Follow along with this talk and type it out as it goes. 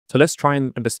So let's try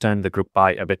and understand the group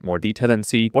by a bit more detail and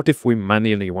see what if we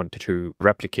manually wanted to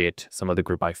replicate some of the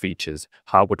group by features.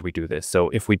 How would we do this? So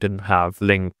if we didn't have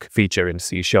link feature in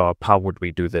C#, how would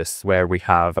we do this? Where we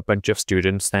have a bunch of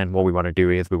students, and what we want to do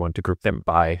is we want to group them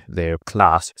by their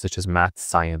class, such as math,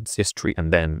 science, history,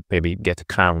 and then maybe get a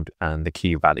count and the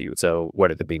key value. So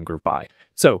what are they being grouped by?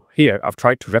 So here I've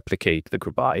tried to replicate the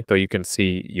group by. So you can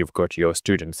see you've got your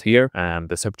students here and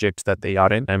the subjects that they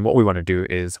are in. And what we want to do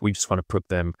is we just want to put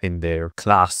them in their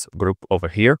class group over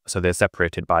here. So they're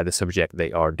separated by the subject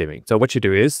they are doing. So what you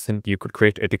do is you could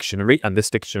create a dictionary, and this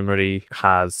dictionary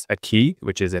has a key,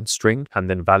 which is in string, and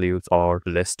then values are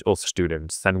list of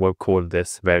students. And we'll call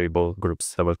this variable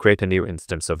groups. So we'll create a new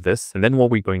instance of this. And then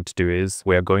what we're going to do is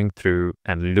we're going through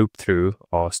and loop through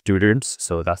our students.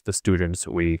 So that's the students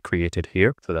we created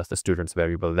here. So that's the students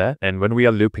variable there. And when we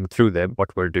are looping through them,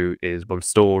 what we'll do is we'll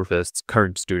store this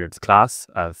current students class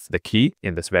as the key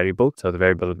in this variable. So the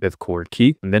variable is called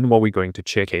key. And then what we're going to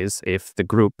check is if the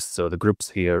groups, so the groups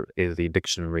here is the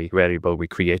dictionary variable we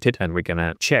created, and we're going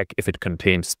to check if it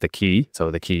contains the key. So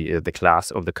the key is the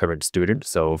class of the current student.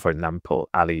 So for example,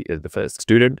 Ali is the first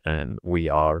student, and we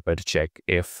are going to check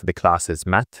if the class is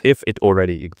math. If it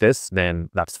already exists, then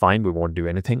that's fine. We won't do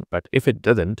anything. But if it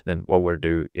doesn't, then what we'll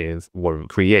do is we'll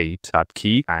create that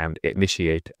key and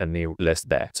initiate a new list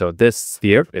there. So this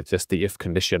here is just the if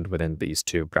condition within these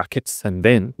two brackets. And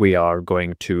then we are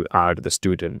going to add the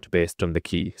student based on the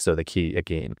key. So the key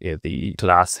again is the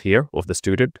class here of the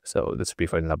student. So this would be,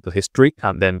 for example, history.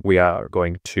 And then we are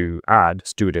going to add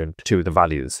student to the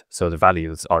values. So the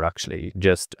values are actually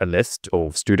just a list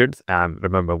of students. And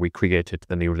remember, we created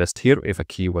the new list here if a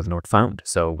key was not found.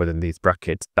 So within these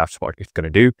brackets, that's what it's going to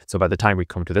do. So by the time we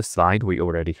come to this slide, we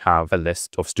already have a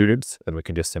list of students, and we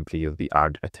can just simply use the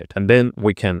add method. And then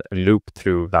we can loop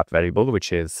through that variable,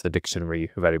 which is the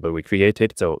dictionary variable we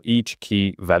created. So each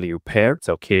key value pair,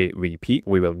 so KVP,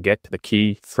 we will get the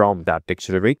key from that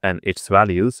dictionary, and its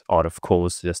values are of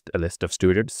course just a list of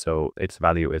students. So its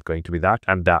value is going to be that,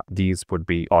 and that these would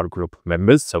be our group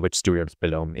members, so which students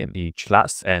belong in each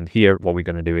class. And here what we're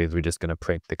going to do is we're just going to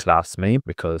print the class name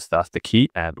because that's the key,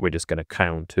 and we're just going to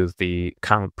count to the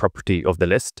count property of the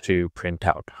list to print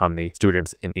out how many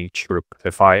students in each group.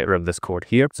 If I run this code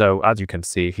here, so as you can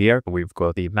see here, we've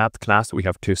got the math class. We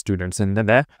have two students in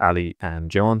there, Ali and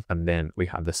John, and then we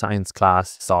have the science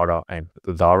class, Sarah and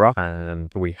Zara,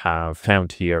 and we have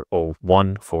count here of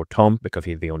 1 for Tom because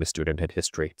he's the only student in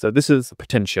history. So this is a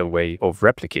potential way of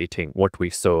replicating what we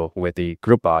saw with the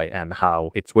group by and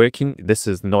how it's working. This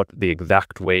is not the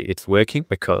exact way it's working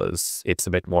because it's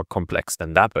a bit more complex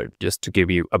than that, but just to give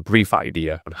you a brief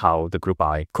idea on how the group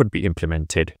by could be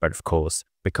implemented. But of course,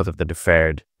 because of the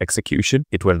deferred execution,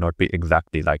 it will not be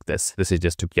exactly like this. This is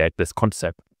just to get this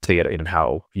concept clear in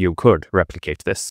how you could replicate this.